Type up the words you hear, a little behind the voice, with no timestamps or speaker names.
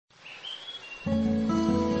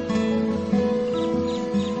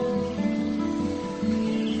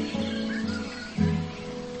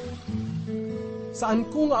Saan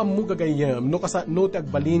ko nga ammo gagayam no kasano ti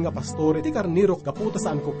agbalin nga pastor iti karnirok kaputa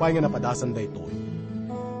saan ko pa'y nga napadasan daytoy.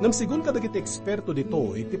 Namsigon ka dagiti eksperto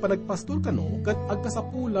dito iti panagpastor kano kat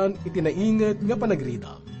agkasapulan iti nainget nga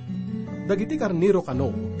panagrida. Dagiti karniro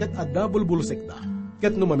kano kat adda bulbulsek da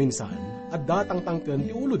kat numaminsan adda tangtangken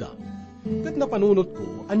ti ulo da. Kat napanunot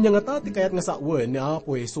ko anya nga tati kayat nga sawen ni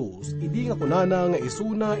Apo Jesus idi nga kunana nga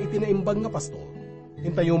isuna iti naimbag nga pastor.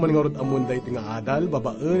 Hintayo man nga rod amunda iti nga adal,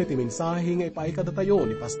 babaan iti mensahe nga ipaikada tayo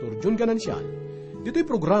ni Pastor Jun Ganancial. Dito'y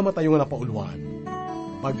programa tayo nga napauluan.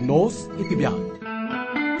 Bagnos iti biyag.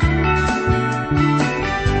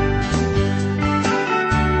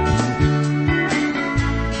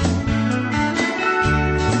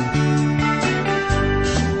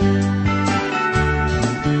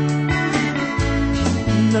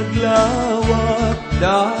 Naglawat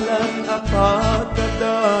dalan apat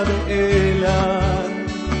kadadaelan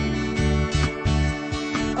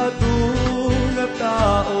Adun na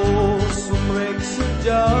tao sumrek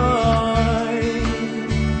sadyay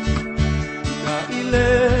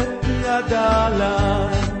Nailet nga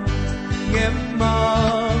dalan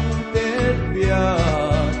ngemang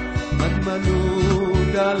tedbiyak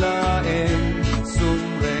manmanudalaen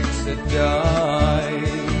sumrek sadyay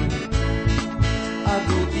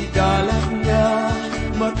Adu di dalan nga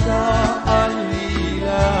makaalilaw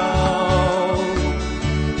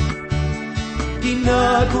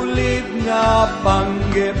Dinagulib nga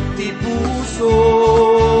panggep ti puso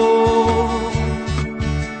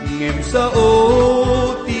Ngem sao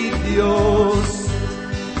ti Diyos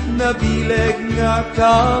nabileg nga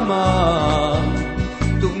kamang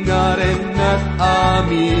tungaren at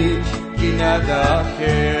amin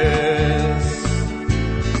kinadakes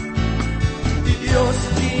Ti Diyos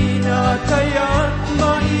di na kaya't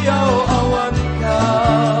maiyaw-awan ka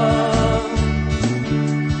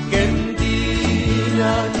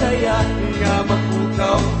Kaya nga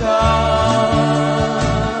mapukaw ka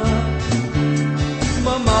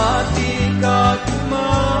Mamati ka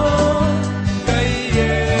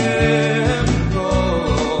kayem ko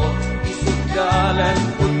Isugdalan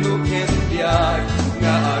punukin biyag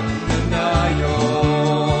nga agnanayon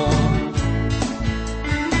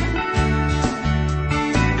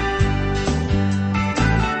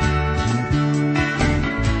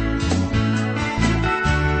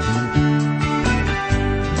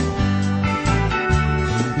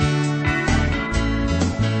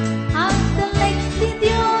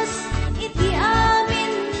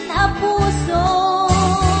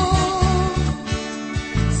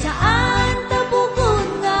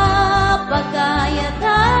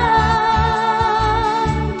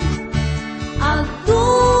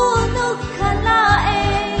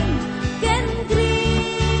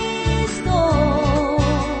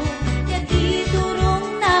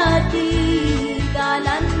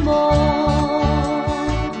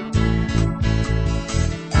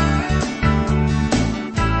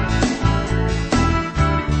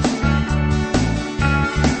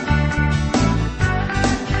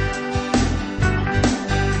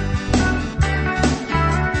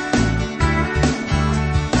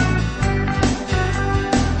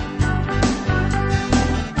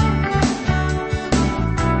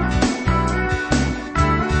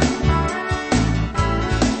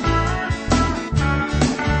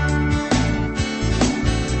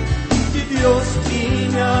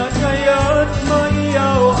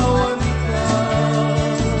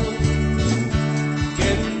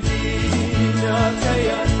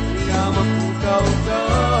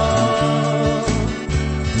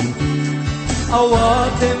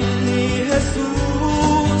Awatem ni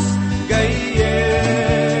Jesus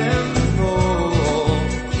gayem mo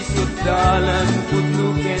Isuddalan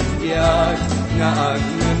putluken biyag nga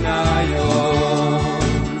agnanayon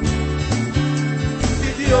Si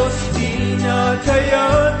Diyos di na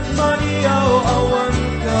kaya't maiyaw-awan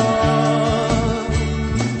ka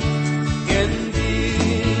Ken di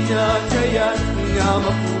na kaya't nga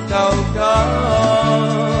mapukaw ka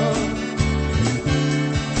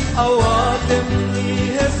Awatem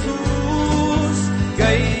ni Jesus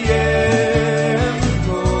gayem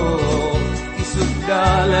ko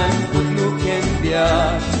Isugdalan putluken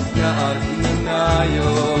biyag nga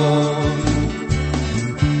agnanayon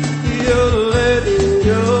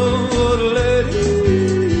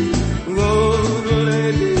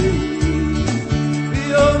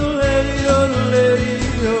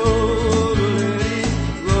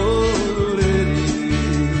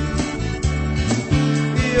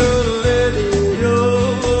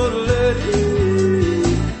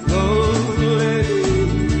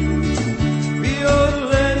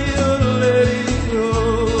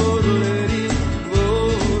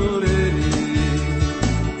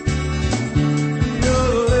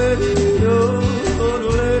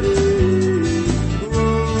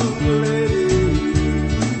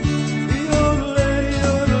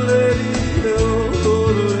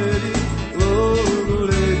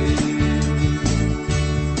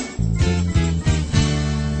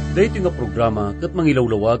Daytoy nga programa ket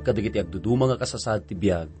mangilawlawag kadagiti agduduma nga kasasad ti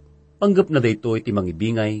biag. Panggep na daytoy ti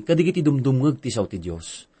mangibingay kadagiti dumdumngeg ti sao ti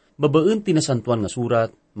Dios. Babaen ti nasantuan nga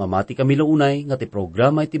surat, mamati kami launay nga ti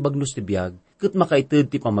programa iti bagnos ti biag ket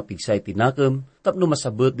makaited ti pamapigsa iti nakem tapno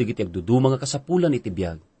masabet digiti agduduma nga kasapulan iti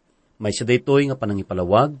biag. Maysa daytoy nga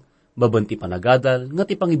panangipalawag, baben ti panagadal nga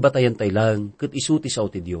ti pangibatayan tay lang ket isu ti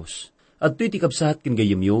sao ti Dios. Adtoy ti kabsat ken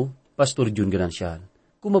gayemyo, Pastor Jun Ganancial.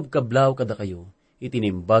 Kumabkablaw kada kayo,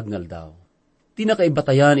 itinimbag nga aldaw.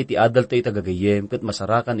 Tinakaibatayan iti adal tayo tagagayem, kat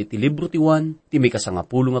masarakan iti libro ti Juan, ti may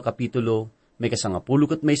kasangapulo nga kapitulo, may kasangapulo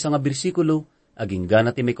kat may nga bersikulo, aging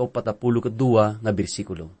gana ti may kaupatapulo kat duwa nga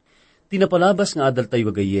bersikulo. Tinapalabas nga adal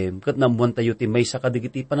tayo gagayem, kat namuan tayo ti may sa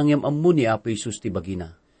kadigiti panangyam ammo ni Apo Isus ti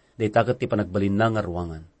bagina, daytakat ti panagbalin na nga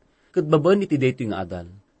ruangan. Kat babaan iti dayto nga adal,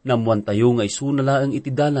 namuan tayo nga isunalaang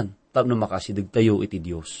iti dalan, tapno makasidig tayo iti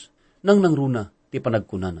Dios. Nang nangruna, ti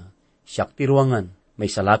panagkunana, siyak ti ruangan, may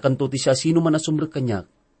salakan to ti siya sino man asumrek kanyak.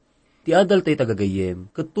 Ti adal tayo tagagayem,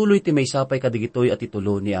 ket tuloy ti may sapay kadigitoy at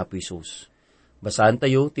itulo ni Apo Isus. Basaan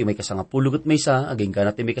tayo ti may kasangapulo ket maysa, aging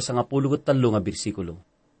kana ti may kasangapulo ket tallo nga bersikulo.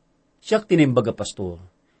 Siyak tinimbaga pastor.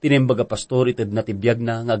 Tinimbaga pastor ited na ti biag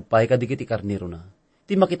na nga agpay kadigiti karniro na.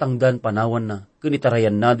 Ti makitangdan panawan na, ken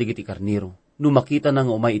itarayan na digiti karniro, no makita na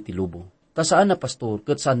nga umay iti lubo. Ta saan na pastor,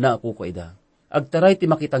 ket saan na ako kaida. Agtaray ti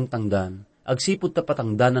makitangtangdan, agsipod ta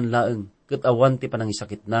patangdanan laeng, ket awan ti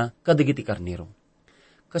panangisakit na kadigiti karniro.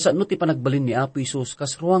 Kasano ti panagbalin ni Apo Isus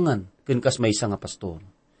kas ruangan, ken kas maysa nga pastor.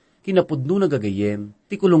 Kinapudno na gagayem,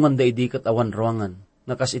 ti kulungan da idi ket awan ruangan,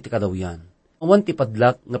 nga kas iti kadawyan. Awan ti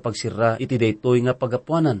padlak nga pagsirra iti daytoy nga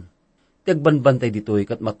pagapuanan. Ti agbanbantay ditoy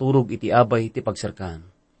ket maturog iti abay ti pagsirkan.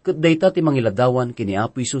 Ket dayta ti mangiladawan kini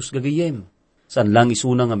Apo Isus gagayem. San lang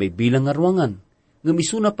isuna nga may bilang nga ruangan, ngem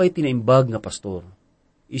isuna pay tinaimbag nga pastor.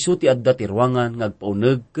 Isu ti adda ti ruangan nga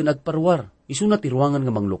agpauneg ken agparwar. Isu na ti ruangan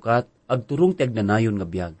nga manglukat, agturong ti agnanayon nga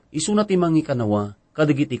biag. Isu na ti mangikanawa,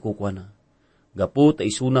 kadagiti kukwana. Gapo ta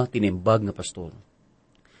isu na tinimbag nga pastor.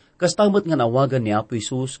 Kastamet nga nawagan ni Apo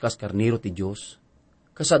Isus kas karniro ti Dios.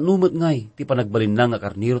 Kasanumet ngay ti panagbalin na nga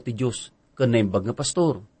karniro ti Dios ken naimbag nga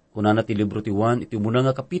pastor. Kunana ti libro ti Juan iti umuna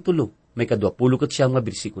nga kapitulo, may 20 ket siyam nga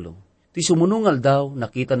bersikulo. Ti sumunungal daw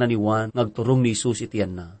nakita na ni Juan ngagturong ni Isus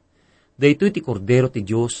itian na. Daytoy ti kordero ti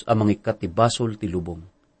Dios amang ikat ti basol ti lubong.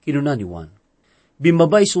 Kinuna ni Juan.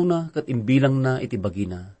 Bimabay suna kat imbilang na iti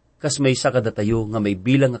bagina. Kas may sakada tayo nga may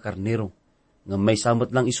bilang nga karnero. Nga may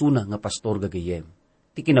samot lang isuna nga pastor gagayem.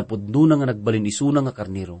 Ti kinapudno na nga nagbalin isuna nga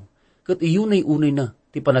karnero. Kat iyunay unay na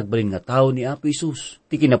ti panagbalin nga tao ni Apo Isus.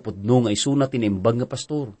 Ti kinapudno nga isuna tinimbag nga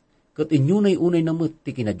pastor. Kat inyunay unay na met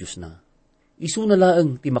ti kinadiyos na. Isuna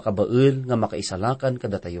laeng ti makabael nga makaisalakan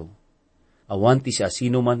kada tayo. Awan ti siya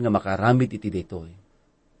sino man nga makaramid iti daytoy.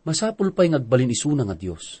 Masapul pa'y ngagbalin isuna nga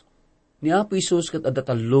Dios. Ni Apo Isus kat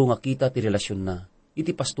adatalo nga kita ti relasyon na,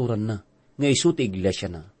 iti pastoran na, nga isu ti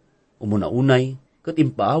iglesia na. Umuna-unay, kat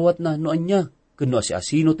impaawat na noan niya, kano si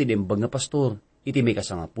asino tinimbag nga pastor, iti may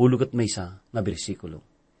kasangapulo kat maysa nga bersikulo.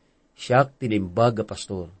 Siyak tinimbag nga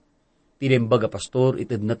pastor. Tinimbag nga pastor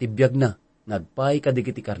ited na tibiyag na, nagpay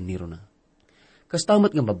kadigiti karniro na.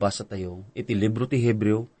 Kastamat nga mabasa tayo, iti libro ti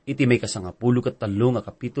Hebreo, iti may kasangapulo ket tallo nga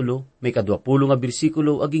kapitulo, may 20 nga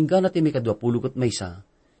bersikulo, aging gana ti may 20 ket maysa.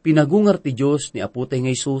 Pinagungar ti Dios ni aputay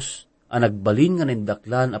nga Isus, ang nagbalin nga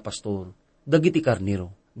nindaklan a pastor, dagiti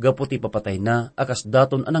karniro, gapo ti papatay na, akas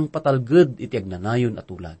daton anang patalged iti agnanayon at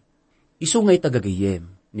tulag. Isu nga itagagayem,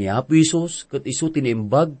 ni Apo Isus, ket isu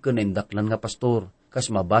tiniimbag ken nindaklan nga pastor,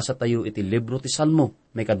 kas mabasa tayo iti libro ti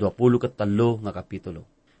Salmo, may 20 ket tallo nga kapitulo.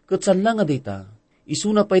 Ket sanla nga dayta,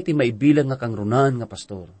 isuna pa'y ti maibilang nga kangrunaan nga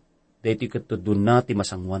pastor. Dahiti katudun na ti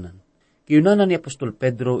masangwanan. Kiyunanan ni Apostol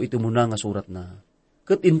Pedro iti muna nga surat na.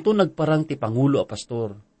 Kat into nagparang ti pangulo a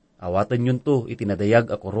pastor. Awatan yun to iti nadayag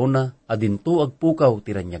a korona, adinto agpukaw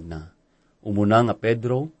ti ranyag na. Umuna nga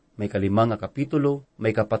Pedro, may 5 nga kapitulo,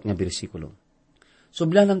 may 4 nga bersikulo.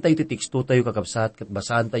 Sublanan tayo ti teksto tayo kakabsat, kat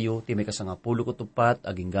basaan tayo ti may 10 ket 4,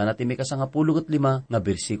 aging gana ti may 10 ket 5 nga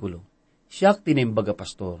bersikulo. Siyak tinimbaga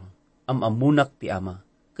pastor. Amamunak ti ama,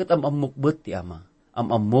 ket amamukbet ti ama,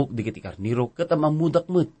 amamuk digiti karniro, ket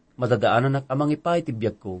amamudakmet, madadaanan amang ipay ti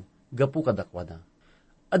biag ko, gapu kadakwada.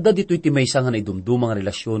 Adda dito'y ti maysa nga naidumdumang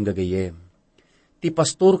relasyon gagayem. Ti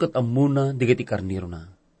pastor ket ammuna digiti karniro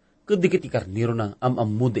na, ket digiti karniro na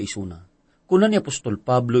amammuda isuna. Kuna ni Apostol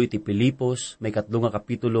Pablo iti Pilipos, may 4 nga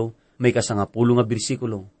kapitulo, may 10 nga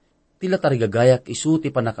bersikulo, tila tarigagayak isu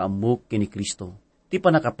ti panakaamuk kini Kristo. Ti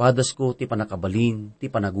panakapadas ko, ti panakabalin, ti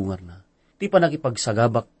panagungar na. Ti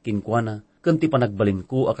panakipagsagabak kinkwana, ken ti panagbalin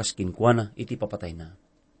ko akas kinkwana, iti papatay na.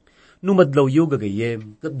 Numadlaw yu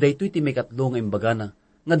gagayem, ket daytoy ti may 3 nga imbagana,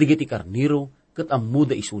 nga digiti karniro, ket ammo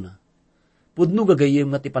da isuna. Pudno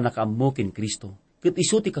gagayem nga ti panakaammo ken Kristo, ket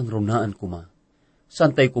isu ti kang runaan kuma.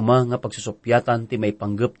 Santay kuma nga pagsusupyatan ti may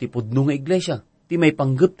panggep ti pudno nga iglesia, ti may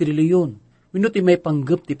panggep ti reliyon, wenno ti may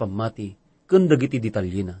panggep ti pamati, ken dagiti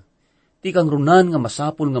detalyena. Ti kang runaan nga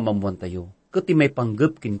masapol nga mamuan tayo, ket ti may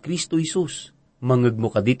panggep ken Kristo Jesus.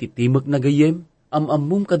 Mangegmo kadi ti timek na gayem,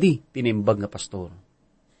 amammum kadi tinimbag nga pastor.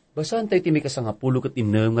 Basan tayo ti may kasangapulo ket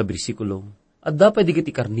innem nga bersikulo, at dapat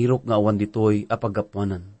digiti karnirok nga awan ditoy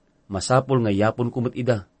apagapwanan. Masapol nga yapon kumot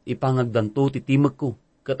ida, ipangagdanto ti timek ko,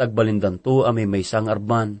 ket agbalindanto a may maysang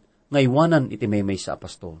arban, nga iwanan iti may maysa a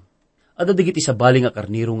pastor. Adda digiti sabali nga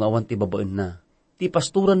karniro nga awan ti babaen na, ti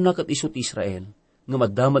pastoran na ket isu ti Israel, nga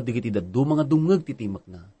maddamat digiti daddu mga dungeg ti timek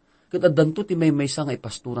na, ket addanto ti may maysa nga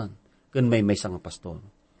ipastoran, ken may maysa nga pastor.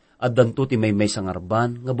 Addanto ti may maysa nga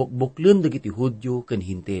arban, nga bukbuklen digiti Hudyo ken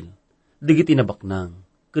Hintil, digiti nabaknang,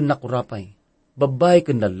 ken nakurapay, babay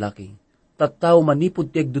ken lalaki, tattao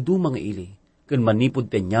manipod ti agdudu mga ili, ken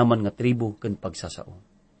manipod ti nyaman nga tribo ken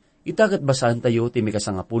pagsasao. Itakat basahan tayo ti may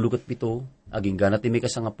kasangapulo ket pito, aging gana ti may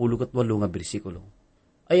kasangapulo ket walo nga bersikulo.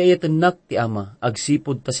 Ay ayatenak ti ama,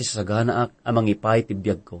 agsipod ta si sasaganaak amang ipay ti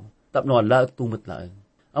biyag ko, tapno ala at tumatlaan.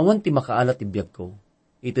 Awan ti makaalat ti biyag ko,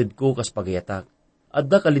 ited ko kas pagayatak,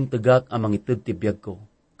 adda kalintagak amang ited ti biyag ko,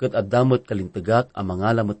 ket addamot kalintagak amang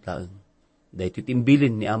alamot laeng. Dahito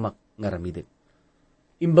timbilin ni amak nga ramidet.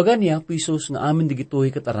 Imbaga niya, Pisos nga amin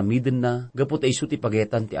digitoy ket aramiden na, gapot ay isu ti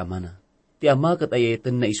pagayatan ti amana. Ti ama ket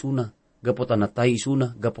ayaten na isuna, gaputan na tayo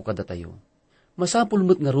isuna, gapo kada tayo. Masapul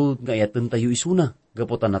met nga rod nga ayaten tayo isuna,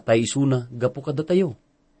 gaputan na tayo isuna, gapo kada tayo.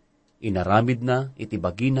 Inaramid na, iti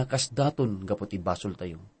bagina kas daton, gapot ibasol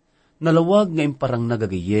tayo. Nalawag nga imparang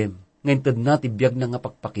nagagayem, nga inted na ti biyag na nga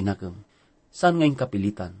pakpakinakem. San nga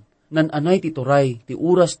kapilitan, nan anay ti turay, ti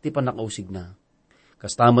uras ti panakausig na.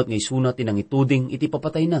 Kastamat nga isuna ti nangituding iti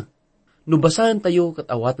papatay na. Nubasahan tayo ket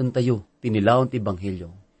awatan tayo, tinilaon ti banghelyo.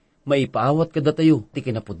 Maipaawat kada tayo, ti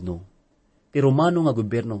kinapudno. Ti Romano nga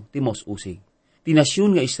gobyerno, ti maus-usig. Ti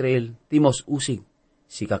nasyon nga Israel, ti maus-usig.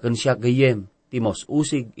 Sikaken siya gayem, ti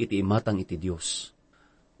maus-usig iti imatang iti Dios.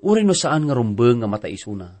 Uri no saan nga rumbeng nga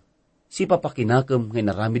mataisuna. Si papakinakem nga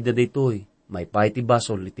naramid na daytoy, may pay ti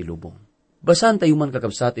basol iti lubong. Basan tayo man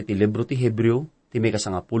kakabsat iti libro ti Hebreo, ti may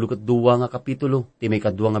kasangapulo ket duwa nga kapitulo, ti may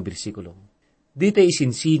kadua nga bersikulo. Di tayo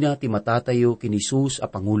isinsina ti matatayo kin Isus a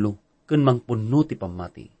Pangulo, ken mangpunno ti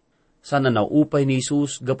pamati. Sana naupay ni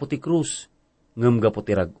Isus gapo ti krus, ngem gapo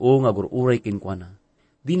ti rag-o nga gururay kinkwana.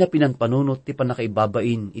 Di na pinanpanunot ti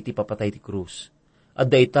panakaibabain iti papatay ti krus.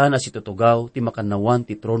 Adda ita na si tutugaw ti makanawan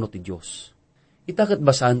ti trono ti Dios. Itaket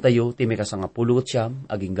basahan tayo ti may kasangapulo ket siyam,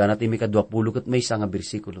 aging gana ti may kadwapulo ket maysa nga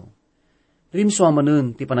bersikulo. Rimso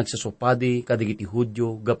amanen ti panagsasupadi kadigiti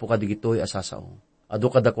Hudyo gapo kadigitoy asasao. Adu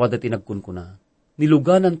kadakwada ti nagkunkuna.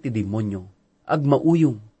 Niluganan ti demonyo,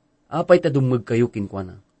 agmauyong, apay ta dumeg kayo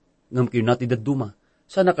kinkwana. Ngam kayo na ti dadduma,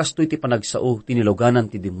 sa nakastoy ti panagsao ti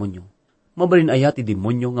niluganan ti demonyo. Mabalin aya ti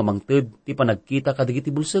demonyo nga mangted ti panagkita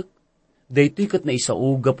kadigiti bulsek. Daytoy ket na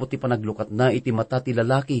isao gapo ti panaglukat na iti mata ti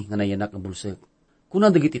lalaki nga nayanak ang bulsek. Kuna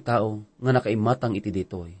dagiti tao nga nakaimatang iti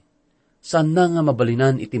daytoy. Sana nga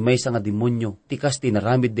mabalinan iti maysa nga demonyo ti kas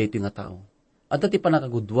tinaramid daytoy nga tao. Adda ti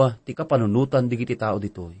panakagudwa ti kapanunutan digiti tao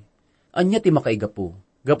ditoy. Anya ti makaigapo,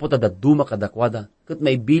 gapo ta dadduma kadakwada ket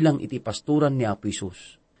maibilang iti pasturan ni Apo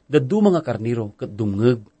Isus. Dadduma nga karniro ket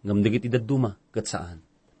dungeg ngem digiti dadduma ket saan.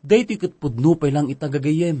 Daytoy ket pudno pay lang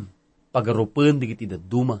itagagayem. Pagarupen digiti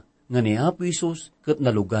dadduma nga ni Apo Isus ket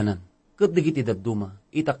naluganan. Ket digiti dadduma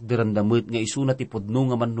itakderan damit nga isuna ti pudno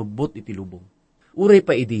nga manubot iti lubong. Uray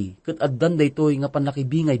pa idi ket addan daytoy nga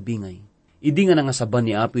panakibingay-bingay. Idi nga nangasaban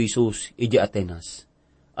ni Apo Isus iji Atenas.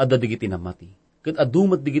 Adda digiti namati. Ket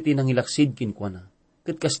adumet digiti nangilaksid kinkwana.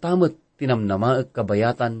 Ket kastamet tinamnamaek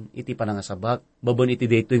kabayatan iti panangasabak baben iti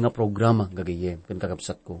daytoy nga programa gagayem ken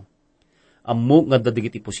kakabsat ko. Ammo nga adda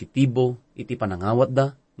digiti positibo iti panangawat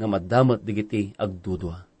da nga maddamet digiti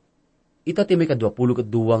agdudwa. Ita ti may kadwapulo ket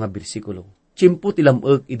duwa nga bersikulo. Tiyempo ti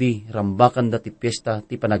lam-ek idi rambakan da ti piyesta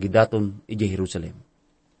ti panagidaton iji Jerusalem.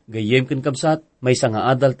 Gayem ken kabsat, may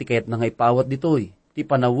nga adal ti kayat na nga ipawat ditoy, ti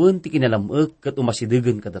panawon ti kinalam-ek ket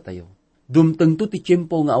umasidegen kada tayo. Dumtengto ti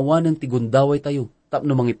tiyempo nga awanen ti gundaway tayo,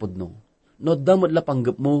 tapno mangipudno. No damot la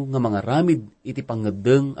panggep mo nga mga ramid iti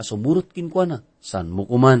pangngeddeng a sumurot kinkwana, san mo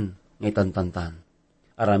kuman ngay tantantan.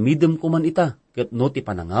 Aramidem kuman ita, ket no ti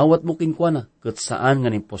panangawat mo kinkwana, ket saan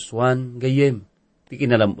nga nimposwan gayem. Ti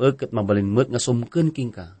kinalam-ek ket mabalinmet nga sumken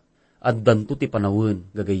kingka. Addanto ti panawon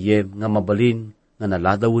gagayem nga mabalin nga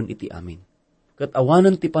naladawon iti amin. Ket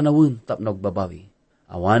awanen ti panawon tapno agbabawi.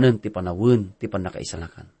 Awanen ti panawon ti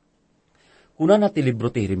panakaisalakan. Kuna na ti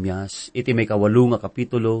libro ti Jeremias, iti may 8 nga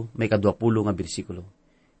kapitulo, may 20 nga bersikulo.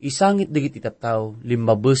 Isangit digit itataw,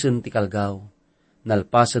 5 ti kalgaw,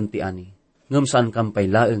 nalpasan ti ani, ngam saan kampay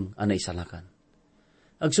laeng ana isalakan.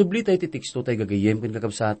 Agsubli tayo ti teksto tayo gagayem ken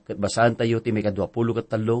kakabsat, kat basaan tayo ti may 23,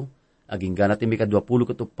 aging gana ti may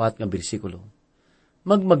 24 nga bersikulo.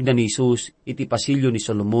 Magmagna ni Jesus, iti pasilyo ni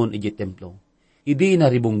Solomon iti templo. Idi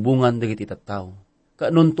naribungbungan dagiti tattao.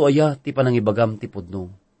 Kaanon to aya ti panangibagam ti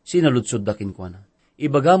pudno. Sinaludsod dakin kwa na.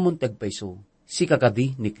 Ibagamon ti agpaiso, si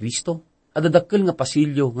kakadi ni Kristo, adadakkel nga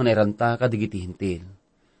pasilyo nga nairanta kadigiti hintil.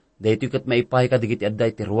 Dahito kat maipay kadigiti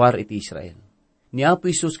adday terwar iti Israel. Ni Apo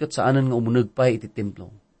Isus kat saanan nga umuneg pay iti templo.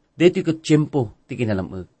 Dahito kat tiyempo ti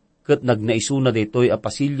kinalameg. Kat nagnaisuna daytoy a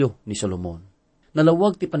pasilyo ni Solomon.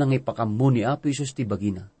 Nalawag ti panangipakamu ni Apo Isus ti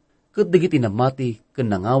bagina. Kat digiti namati ken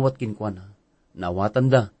nangawat kinkwana. Nawatan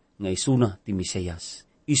da nga isuna ti Mesiyas.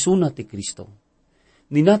 Isuna ti Kristo.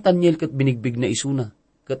 Ni Nathaniel kat binigbig na isuna,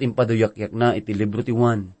 kat impaduyakyak na iti libro ti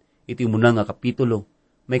Juan, iti muna nga kapitulo,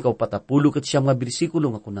 may 40 kat siyam nga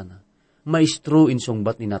bersikulo nga kunana. Maestro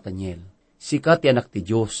insongbat ni Nathaniel, sika ti anak ti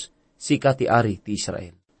Diyos, sika ti ari ti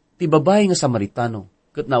Israel. Ti babae nga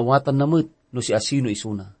Samaritano, kat naawatan namut no si asino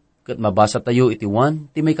isuna. Kat mabasa tayo iti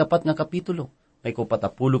Juan, ti may 4 nga kapitulo, may 40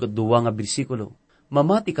 kat 2 nga bersikulo.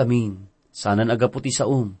 Mamati kamin, sanan agapo ti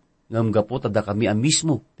saom, ngam gapo tada kami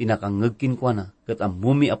mismo tinakangegkin kwa na, kat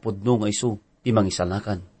amumi apodno nga iso, ti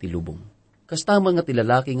mangisalakan ti lubong. Kastama nga ti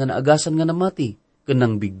lalaki nga naagasan nga namati,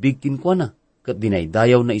 kanang bigbigkin kwa na, kat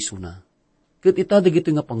dinaydayaw na isuna. Kat itadag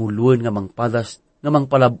ito nga panguluan nga mangpadas, nga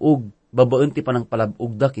mangpalabog, babaan ti panang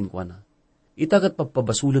palabog dakin kwa na. Itagat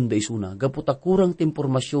pagpabasulan da isuna, gapo takurang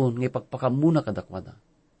timpormasyon nga ipagpakamuna kadakwada.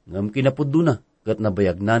 Ngam kinapuddo na, kat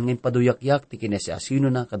nabayagnan ngayon paduyakyak ti kinesiasino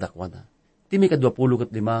na kadakwada. Ti may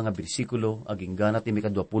 25 nga bersikulo, aging gana ti may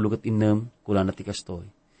 26 kula na ti kastoy.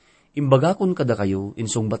 Imbagakon kada kayo,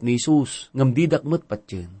 insongbat ni Isus, ngam didakmet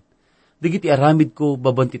patyen. Digiti aramid ko,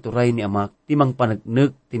 baban ti turay ni amak, ti mang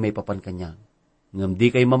panagneg, ti may papankanyag. Ngam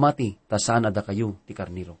di kayo mamati, tasaan ada kayo, ti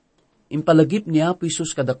karniro. Impalagip ni Apo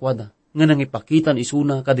Isus kadakwada, nga nang ipakitan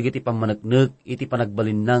isuna, kadigiti pamanagneg, iti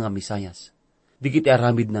panagbalin na nga Misayas. Digiti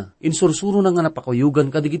aramid na, insursuro na nga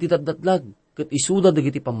napakuyugan, kadigiti tatdatlag, kat isuda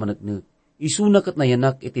digiti pamanagneg. Isuna kat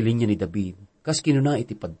nayanak iti linya ni David, kas kinuna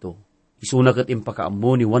iti padto. Isuna kat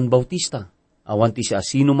impakaammo ni Juan Bautista. Awan ti si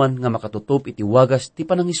asinuman nga makatutop iti wagas ti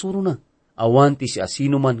panangisuro na. Awan ti si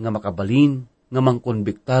asinuman nga makabalin nga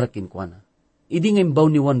mangkonbiktar kinkwana. Idi nga imbaw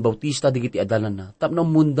ni Juan Bautista digiti adalan na, tapno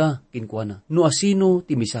munda kinkwana. No asino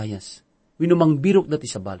ti Misayas. Winumang birok dati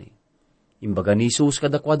sa bali. Imbaga ni Jesus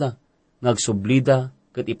kadakwada, ngagsublida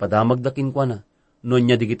kat ipadamag da kinkwana. No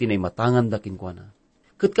niya digiti na imatangan da kinkwana.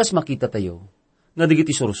 Kat kas makita tayo, nga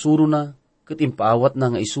digiti sursuro na, kat impaawat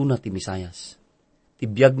na nga isuna ti Misayas.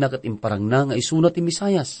 Tibiyag na kat imparang na nga isuna ti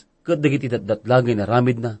Misayas, kat digiti datdatlagay na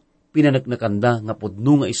ramid na, pinanagnakanda nga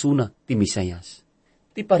podno nga isuna ti Misayas.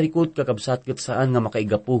 Ti parikot kakabsat kat saan nga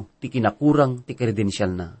makaigapo, ti kinakurang ti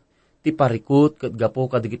kredensyal na. Ti parikot kat gapo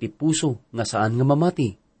kadigiti puso nga saan nga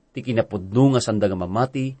mamati, ti kinapodno nga sanda nga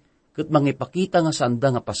mamati, kat mangipakita nga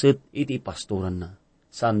sanda nga paset iti pastoran na,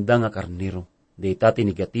 sanda nga karnero. Dita ti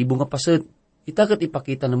negatibo nga paset, itakat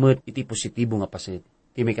ipakita namet iti positibo nga paset.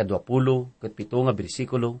 Ti may 20 kat 7 nga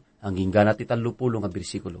bersikulo, hanggang gana ti 30 nga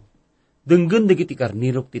bersikulo. Denggen dagiti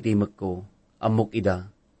karnirok ti timek ko, amok ida,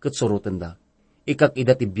 kat surutan da. Ikak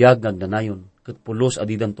ida ti biyag ngagdanayon, kat pulos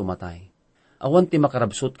adidan tumatay. Awan ti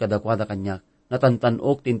makarabsot kadakwada kanyak,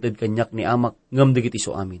 natantanok tinted kanyak ni amak, ngam dagiti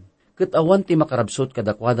so amin. Kat awan ti makarabsot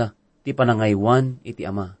kadakwada, ti panangaywan iti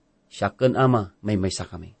ama, siyaken ama, may maysa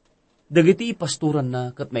kami. Dagiti ipasturan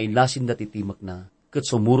na, kat mailasin da titimak na, kat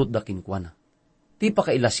sumurot da kinkwana. Ti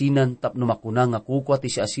pakailasinan, tapno makuna nga kukwa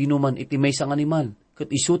ti si asino man iti may sang animal,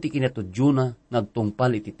 kat iso ti kinatudyo na,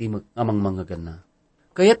 nagtungpal iti timak amang manggagan na.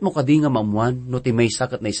 Kayat mo kadi nga maamuan, no ti may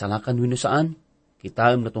sakat na isalakan wino saan,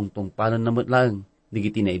 kitaam na tungtungpalan na matlaang,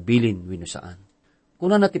 digiti na ibilin wino saan.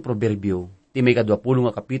 Kuna na ti proverbio, ti may 20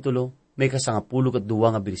 nga kapitulo, may 10 kat 2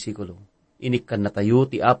 nga bersikulo. Inikkan na tayo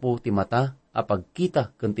ti apo ti mata,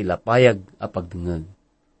 apagkita ken ti lapayag apagdengeg.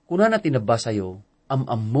 Kuna na tinabasayo,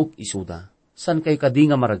 amammok isuda. San kay kadi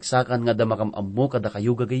nga maragsakan nga damakam-ammo kada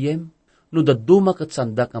kayo gagayem? No daduma ket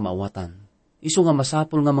sandak nga maawatan. Isu nga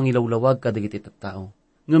masapol nga mangilawlawag kadagiti tattao.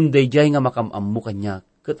 Ngem dayjay nga makam-ammo kanyak,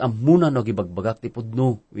 ket ammuna no gibagbagak ti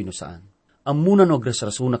pudno wenno saan. Ammuna no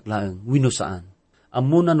agrasrasunak laeng wenno saan.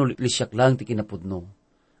 Ammuna no liklisyak laeng ti kinapudno.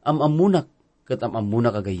 Amamunak ket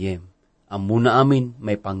amamunak agayem. Ammuna amin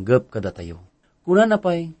may panggep kada tayo. Kuna na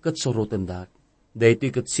pa'y kat surutan dak. Dahito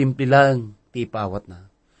kat simple lang ti ipaawat na.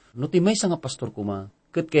 No ti may nga pastor kuma,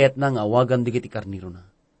 kat kayat na nga awagan digiti karniro na.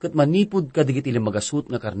 ket manipod ka digiti magasut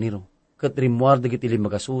nga karniro, ket rimwar digiti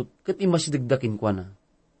magasut, ket imasidagdakin kwa na.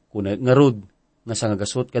 Kuna ngarod, nga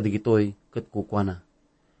sangagasut ka digitoy, ket kukwa na.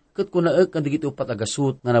 Ket kunaek ka digiti upat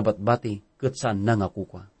agasut nga nabatbati, ket saan na nga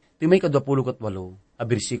kukwa. Timay 28, a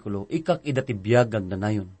bersikulo, ikak idati biyag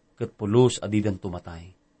nagnanayon, ket pulos adidan tumatay.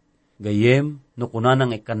 Gayem, no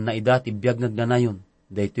kunanang ikan na ida ti biyag nagnanayon,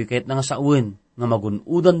 daytoy kayat na nga sauen, nga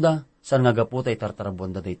magunudan da, saan nga gapo tay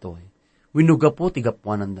tartarabuan da daytoy. Wenno gapo ti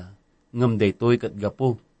gapuanan da, ngem daytoy ket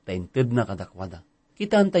gapo tainted na kadakwada.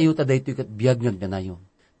 Kitaan tayo ta daytoy ket biyag nagnanayon,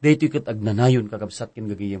 daytoy ket agnanayon kakabsat ken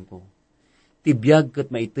gagayem ko. Ti biyag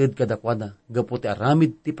ket maited kadakwada, gapo ti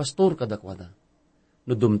aramid ti pastor kadakwada.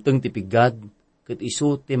 No dumteng ti pigad, ket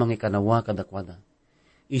isu ti mangikanawa kadakwada.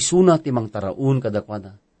 Isuna ti mangtaraon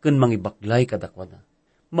kadakwada, ken mangibaklay kadakwada.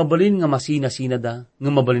 Mabalin nga masina-sina da, nga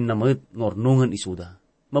mabalin na met ngornungan isuda.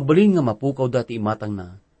 Mabalin nga mapukaw da ti imatang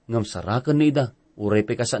na, ngam sarakan ni ida, uray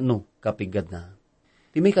pe kasano, kapigad na.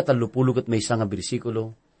 Ti may 30 ket maysa nga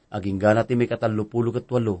bersikulo, aging gana ti may 38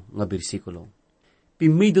 nga bersikulo.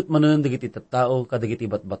 Pimidot manen dagiti tattao kadagiti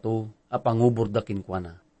batbato, a pangubor da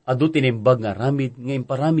kinkwana. Adu tinimbag nga aramid, nga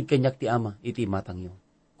imparamid kanyak ti ama, iti imatang yo.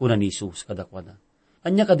 Kuna ni Jesus kadakwada.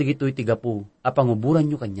 Anya kadigito'y ti gapo, a panguburan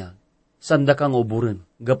nyo kanya. Sanda kang uburan,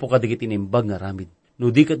 gapo kadigiti tinimbag nga aramid.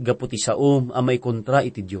 Nudikat gapo ti saom, a may kontra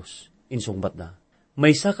iti Diyos. Insungbat da.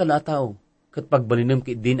 Maysa ka la tao, kat pagbalinem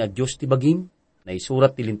ki din a Diyos ti bagim, na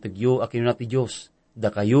isurat ti lintagyo a kinuna ti Diyos, da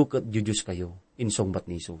kayo kat Diyos kayo, insungbat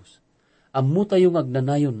ni Jesus. Ammo tayo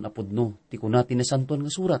agnanayon apudno, ti kunati na santuan nga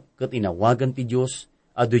surat, kat inawagan ti Diyos,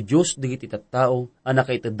 adu Diyos digiti tattao, a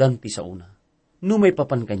nakaitadan ti sauna. No may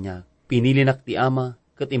papan kanya, pinilinak ti ama,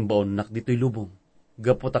 kat imbaon nak dito'y lubong.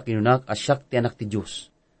 Gapo ta kinunak asyak ti anak ti Diyos.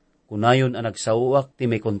 Kunayon ang nagsauak ti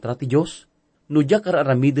may kontra ti Diyos, no diyak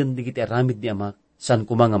aramiden digiti aramid ni amak, san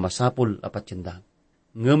kumanga masapol apat tiyanda.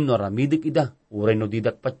 Ngem no aramidik ida, uray no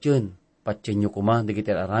didak patyen, patyen nyo kuma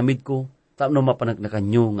digiti aramid ko, tapno mapanagnakan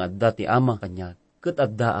nyo nga adda ti ama kanya, ket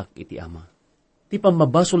addaak iti ama. Ti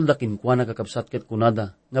pamabasol da kinkwa nagakabsat ket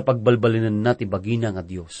kunada, nga pagbalbalinan na ti bagina nga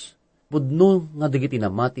Diyos. Pudno nga digiti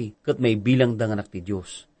namati, ket may bilang da nga anak ti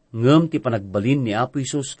Diyos. Ngem ti panagbalin ni Apo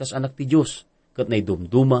Isus kas anak ti Diyos, ket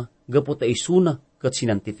naidumduma, gapo ta isuna, ket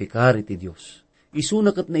sinantifikar iti Diyos.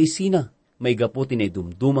 Isuna ket naisina, may gapo ti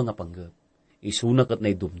naidumduma nga panggap. Isuna ket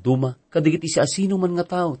naidumduma, kadigiti si asino man nga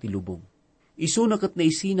tao ti lubong. Isuna ket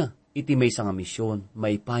naisina, iti may nga misyon,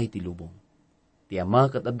 maipay ti lubong. Ti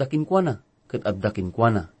ama ket addakin kwa na, ket addakin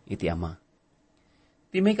kwa na iti ama.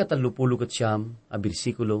 Ti may 30 ket siyam, a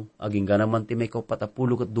bersikulo, aging ganaman ti may 40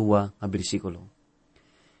 ket 2 a bersikulo.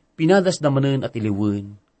 Pinadas damanen at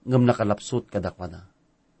iliwen, ngam nakalapsot kadakwada.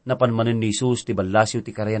 Napanmanen ni Jesus ti balasyo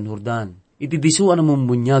ti Karayan Jordan, iti diso ang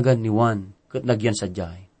mumunyagan ni Juan, ket nagyan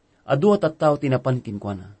sadyay. Adu at tattao tinapan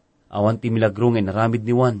kinkwana. Awan ti milagro nga naramid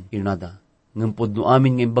ni Juan, kinunada. Ngam podno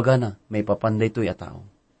amin nga imbagana, may papanday to'y atao.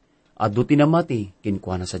 Adu tinamati,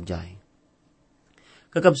 kinkwana sadyay.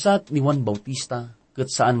 Kakabsat ni Juan Bautista,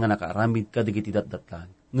 ket saan nga nakaaramid kadigiti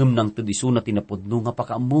datdatlag. Ngam nang tadiso na tinapodno nga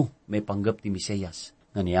pakaammo, may panggap ti Mesiyas.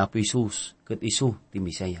 Nga ni Apo Isus, ket isu ti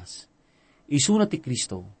Mesiyas. Isu na ti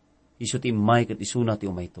Kristo, isu ti imay ket isu na ti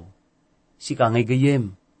umayto. Si kangay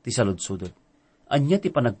gayem, ti saludsudot. Anya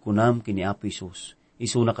ti panagkunam kini Apo Isus,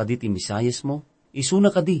 isu na kadi ti Mesiyas mo, isu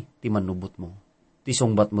na kadi ti manubot mo. Ti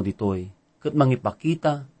sungbat mo ditoy, ket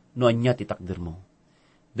mangipakita no anya ti takder mo.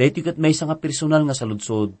 Dahiti ket may nga personal nga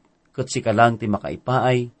saludsod, ket si kalang ti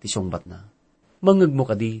makaipaay ti sungbat na. Mangeg mo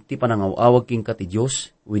kadi ti panangawawag king ka ti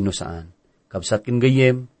Diyos, wenno saan. Kabsat kin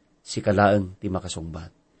gayem, si kalaeng ti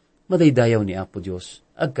makasungbat. Madaydayaw ni Apo Diyos,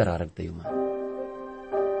 agkararag tayo man.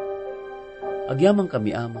 Agyamang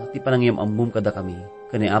kami ama, ti panangyam-ambum kada kami,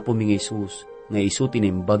 kani Apo mi nga Isus, nga isu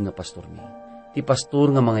tinimbag nga pastor mi. Ti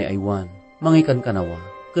pastor nga mga aywan, mga ikan kanawa,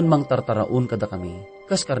 ken mang tartaraon kada kami,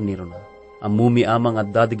 kas karniro na. Amumi amang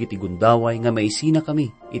at dadig iti gundaway, nga maisina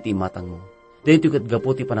kami, iti imatang mo. Dahito kat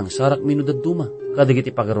gapo ti panangsarak minudaduma, kadig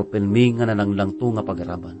iti pagarupen mi, nga nananglang to nga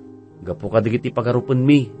pagaraban. Gapo kadigiti pagarupan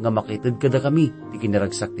mi, nga makitid kada kami, ti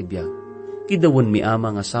kinaragsak ti biyak. Kidawan mi ama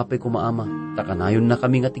nga sapay kumaama, takanayon na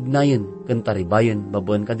kami nga tignayan, kantaribayan,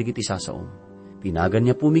 babaan kadigiti sasaom. Pinagan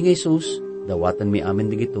niya po mi nga Isus, dawatan mi amin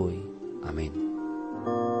digitoy. Amen.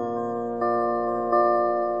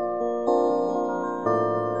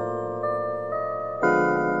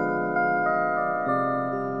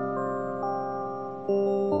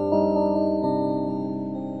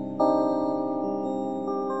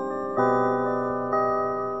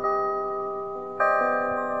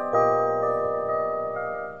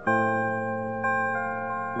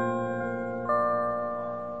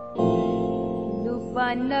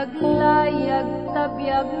 Panaglayag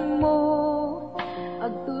tabiyag mo,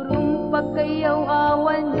 agturong pagkayaw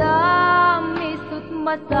awan dam, isut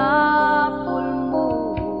masapul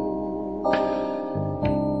mo.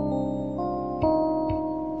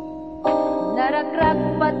 Narakrag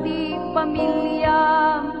pati pamilya,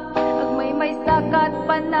 agmay sakat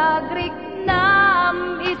panagrik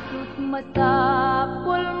nam, isut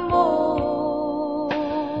masapul mo.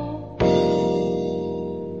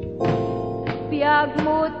 Biyag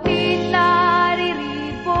mo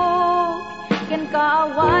tinariribok, ken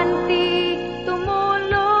kaawan ti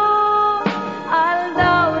tumulong,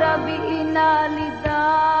 aldaw rabi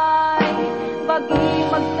inaliday, bagi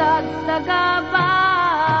magsagsagaba,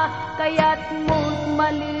 kayat mo't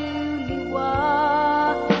maliliwa,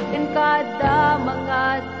 ken kada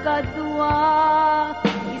mangat kadwa,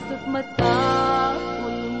 isut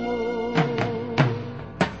matapul mo.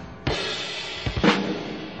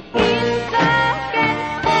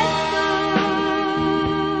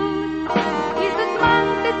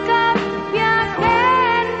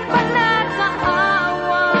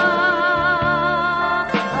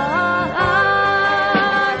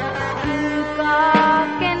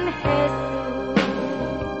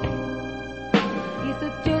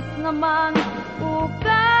 Mang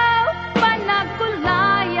ukaw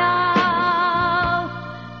panagkulayaw,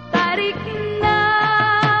 tarik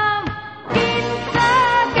nam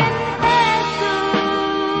kinsaken Jesus,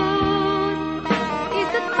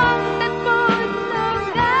 isut mang tatpon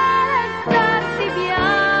sugat sa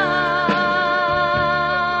tibiyag,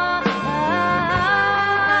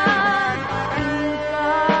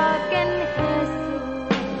 kinsaken Jesus,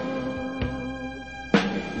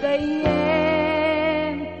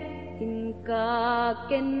 gayem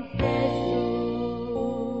kaken Jesus.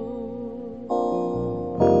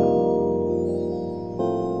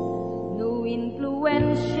 No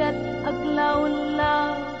influensya't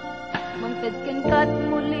aglaw-law, mangtad ken kat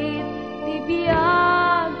mulit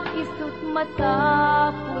tibiyag, isut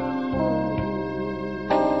matapul mo.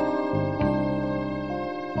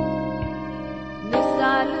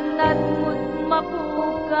 Nasalunat mo't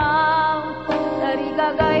mapukaw,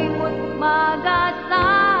 tarigagay mo't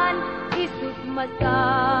magatan, isut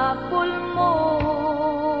masapul mo.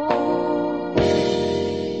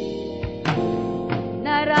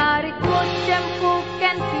 Nararik mo't tiyempo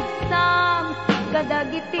ken pigsam,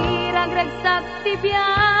 kadagiti ragragsak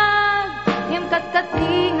tibiyag, yung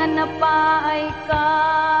katkatingan na paay ka,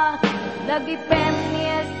 lagi pem ni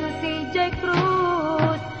Jesus si Jay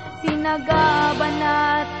Cruz, sinagaban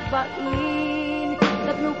at bain,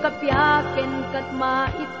 tapno kapyaken kat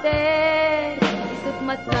maiter, isut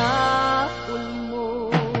matapul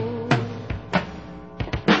mo.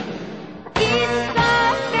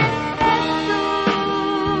 Kinsaken Jesus,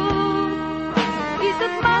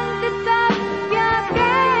 isut mangkasap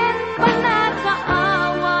yaken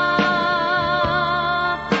panagkaawa,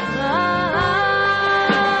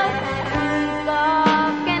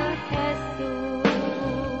 kinsaken Jesus,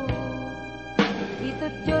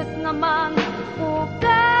 isut Diyos nga mang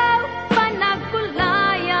ukaw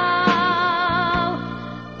panagkulayaw,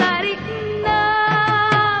 tarik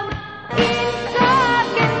nam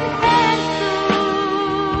kinsaken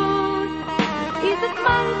Jesus, isut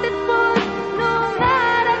mangtatpon nung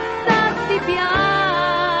naragsak tibiyag,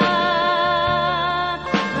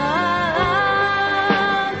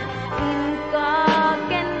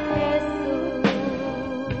 kinsaken Jesus,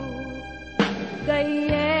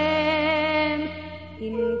 gayem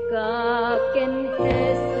kinsaken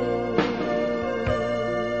Jesus.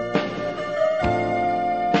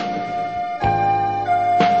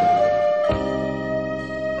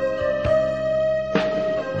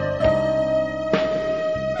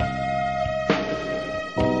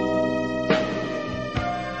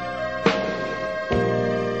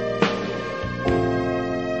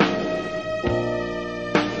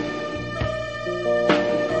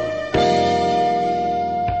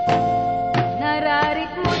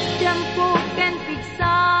 Nararik mo siyang kuken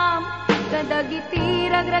pigsam, kadagiti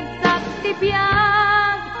ragragsak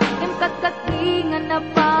tibiyag, yung katkatingan na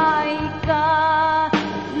paay ka,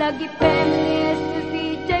 lagi pem ni Jesus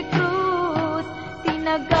si Jay Cruz,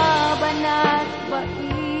 sinagaban at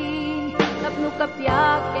bain, tapno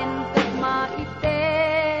kapyaken ka